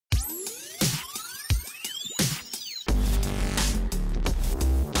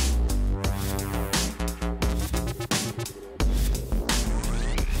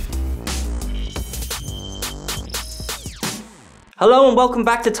Hello and welcome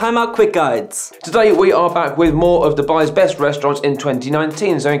back to Time Out Quick Guides. Today we are back with more of Dubai's best restaurants in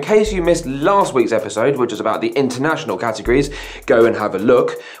 2019, so in case you missed last week's episode, which was about the international categories, go and have a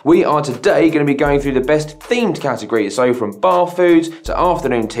look. We are today going to be going through the best themed categories, so from bar foods to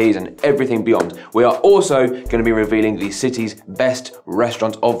afternoon teas and everything beyond. We are also going to be revealing the city's best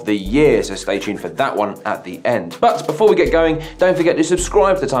restaurant of the year, so stay tuned for that one at the end. But before we get going, don't forget to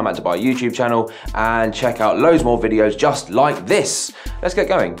subscribe to the Time Out Dubai YouTube channel and check out loads more videos just like this. Let's get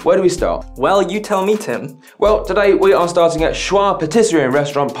going. Where do we start? Well, you tell me, Tim. Well, today we are starting at Schwa Patisserie and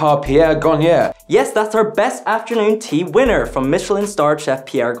Restaurant par Pierre Gagnaire. Yes, that's our best afternoon tea winner from Michelin-starred chef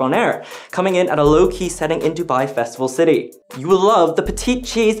Pierre Gagnaire, coming in at a low-key setting in Dubai Festival City. You will love the petite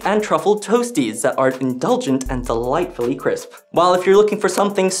cheese and truffle toasties that are indulgent and delightfully crisp. While if you're looking for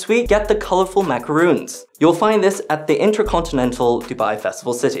something sweet, get the colorful macaroons. You'll find this at the Intercontinental Dubai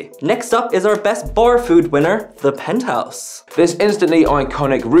Festival City. Next up is our best bar food winner, the Penthouse. This instantly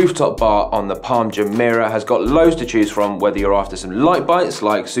iconic rooftop bar on the Palm Jumeirah has got loads to choose from, whether you're after some light bites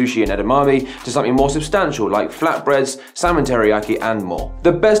like sushi and edamame to something more substantial like flatbreads, salmon teriyaki and more.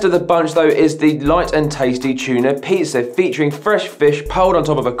 The best of the bunch though is the light and tasty tuna pizza featuring fresh fish piled on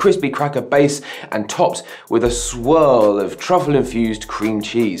top of a crispy cracker base and topped with a swirl of truffle-infused cream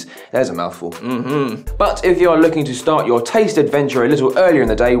cheese. There's a mouthful. But if you are looking to start your taste adventure a little earlier in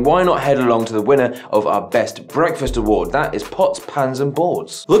the day, why not head along to the winner of our Best Breakfast Award? That is Pots, Pans and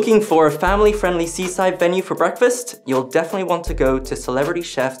Boards. Looking for a family-friendly seaside venue for breakfast? You'll definitely want to go to celebrity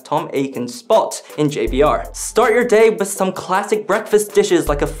chef Tom Aiken's spot in JBR. Start your day with some classic breakfast dishes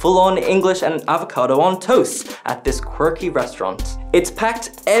like a full-on English and avocado on toast at this quirky restaurant. It's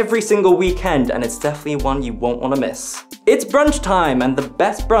packed every single weekend and it's definitely one you won't want to miss. It's brunch time and the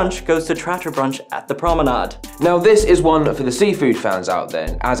best brunch goes to Tratter Brunch at the Promenade. Now this is one for the seafood fans out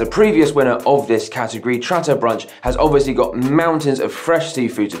there. As a previous winner of this category, Tratter Brunch has obviously got mountains of fresh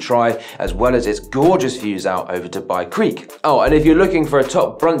seafood to try, as well as its gorgeous views out over Dubai Creek. Oh, and if you're looking for a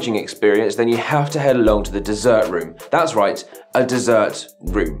top brunching experience, then you have to head along to the dessert room. That's right, a dessert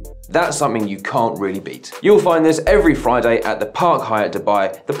room. That's something you can't really beat. You'll find this every Friday at the Park Hyatt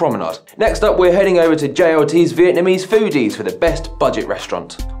Dubai, the Promenade. Next up, we're heading over to JLT's Vietnamese Foodies for the best budget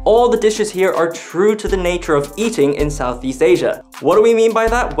restaurant. All the dishes here are true to the nature of eating in Southeast Asia. What do we mean by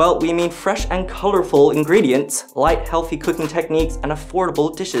that? Well, we mean fresh and colorful ingredients, light, healthy cooking techniques, and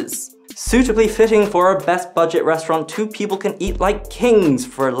affordable dishes. Suitably fitting for our best budget restaurant, two people can eat like kings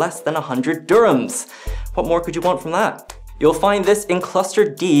for less than 100 dirhams. What more could you want from that? You'll find this in Cluster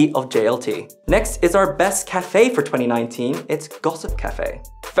D of JLT. Next is our best cafe for 2019. It's Gossip Cafe.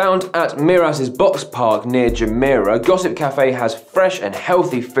 Found at Miras's Box Park near Jumeirah, Gossip Cafe has fresh and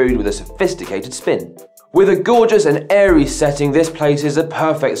healthy food with a sophisticated spin. With a gorgeous and airy setting, this place is a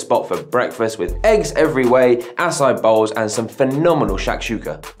perfect spot for breakfast with eggs every way, acai bowls and some phenomenal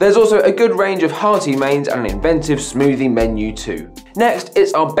shakshuka. There's also a good range of hearty mains and an inventive smoothie menu too. Next,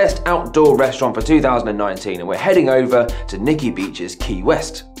 it's our best outdoor restaurant for 2019 and we're heading over to Nikki Beach's Key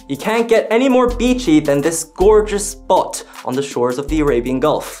West. You can't get any more beachy than this gorgeous spot on the shores of the Arabian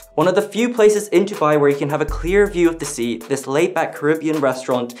Gulf. One of the few places in Dubai where you can have a clear view of the sea, this laid-back Caribbean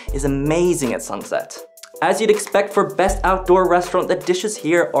restaurant is amazing at sunset. As you'd expect for best outdoor restaurant, the dishes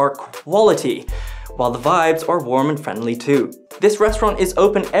here are quality, while the vibes are warm and friendly too. This restaurant is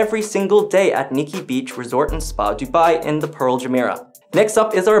open every single day at Nikki Beach Resort and Spa Dubai in the Pearl Jumeirah. Next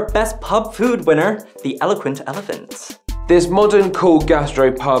up is our best pub food winner, the Eloquent Elephant. This modern, cool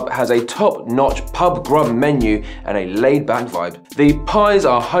gastro pub has a top-notch pub grub menu and a laid-back vibe. The pies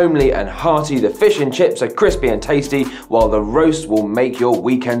are homely and hearty, the fish and chips are crispy and tasty, while the roast will make your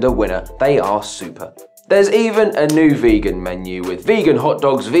weekend a winner. They are super. There's even a new vegan menu with vegan hot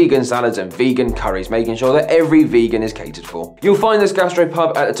dogs, vegan salads and vegan curries, making sure that every vegan is catered for. You'll find this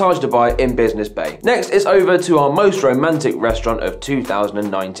gastropub at the Taj Dubai in Business Bay. Next, it's over to our most romantic restaurant of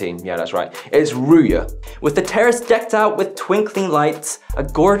 2019. Yeah, that's right, it's Ruya. With the terrace decked out with twinkling lights, a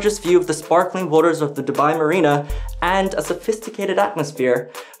gorgeous view of the sparkling waters of the Dubai Marina, and a sophisticated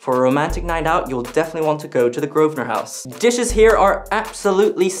atmosphere, for a romantic night out, you'll definitely want to go to the Grosvenor House. Dishes here are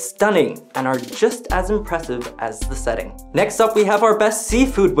absolutely stunning and are just as impressive as the setting. Next up, we have our best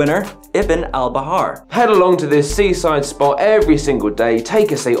seafood winner, Ibn Al Bahar. Head along to this seaside spot every single day,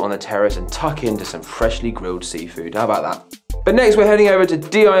 take a seat on the terrace and tuck into some freshly grilled seafood. How about that? But next we're heading over to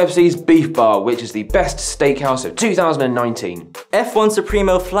DIFC's Beef Bar, which is the best steakhouse of 2019. F1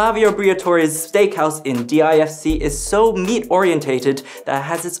 Supremo Flavio Briatore's steakhouse in DIFC is so meat-orientated that it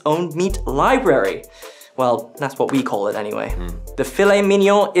has its own meat library. Well, that's what we call it anyway. The filet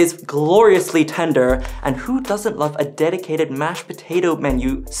mignon is gloriously tender, and who doesn't love a dedicated mashed potato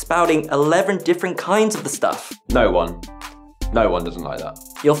menu spouting 11 different kinds of the stuff? No one. No one doesn't like that.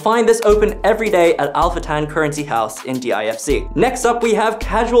 You'll find this open every day at Alphatan Currency House in DIFC. Next up, we have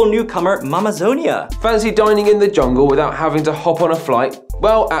casual newcomer Mamazonia. Fancy dining in the jungle without having to hop on a flight?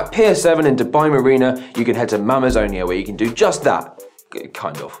 Well, at Pier 7 in Dubai Marina, you can head to Mamazonia where you can do just that.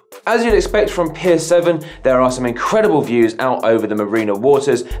 Kind of. As you'd expect from Pier 7, there are some incredible views out over the marina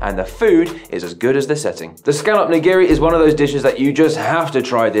waters, and the food is as good as the setting. The scallop nigiri is one of those dishes that you just have to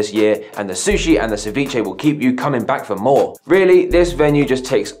try this year, and the sushi and the ceviche will keep you coming back for more. Really, this venue just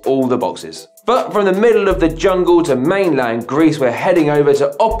ticks all the boxes. But from the middle of the jungle to mainland Greece, we're heading over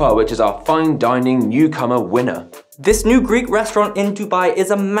to Oppa, which is our fine dining newcomer winner. This new Greek restaurant in Dubai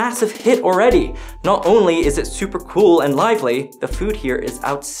is a massive hit already. Not only is it super cool and lively, the food here is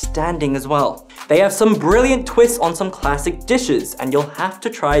outstanding as well. They have some brilliant twists on some classic dishes, and you'll have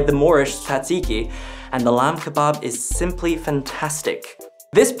to try the Moorish tzatziki, and the lamb kebab is simply fantastic.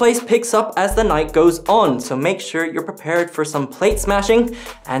 This place picks up as the night goes on, so make sure you're prepared for some plate smashing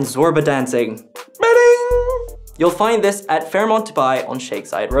and Zorba dancing. You'll find this at Fairmont Dubai on Sheikh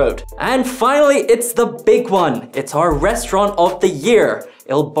Zayed Road. And finally, it's the big one. It's our restaurant of the year,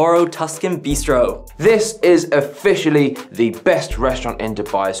 Il Boro Tuscan Bistro. This is officially the best restaurant in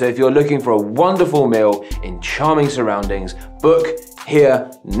Dubai, so if you're looking for a wonderful meal in charming surroundings, book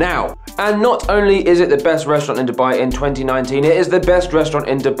here now. And not only is it the best restaurant in Dubai in 2019, it is the best restaurant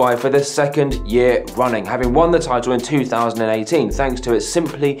in Dubai for the second year running, having won the title in 2018 thanks to its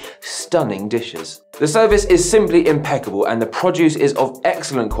simply stunning dishes. The service is simply impeccable and the produce is of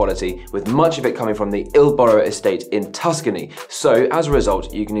excellent quality, with much of it coming from the Il Boro estate in Tuscany, so as a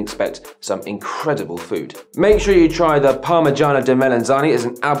result you can expect some incredible food. Make sure you try the Parmigiana di Melanzane, as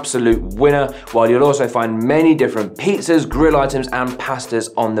an absolute winner, while you'll also find many different pizzas, grill items and pastas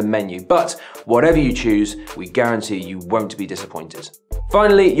on the menu. But whatever you choose, we guarantee you won't be disappointed.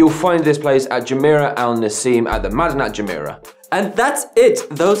 Finally, you'll find this place at Jumeirah Al Nasim at the Madinat Jumeirah. And that's it.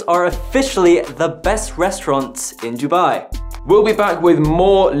 Those are officially the best restaurants in Dubai. We'll be back with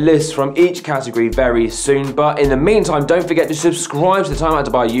more lists from each category very soon, but in the meantime, don't forget to subscribe to the Time Out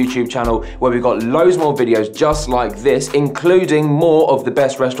Dubai YouTube channel, where we've got loads more videos just like this, including more of the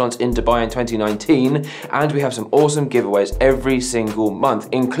best restaurants in Dubai in 2019, and we have some awesome giveaways every single month,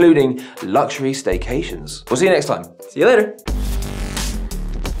 including luxury staycations. We'll see you next time. See you later.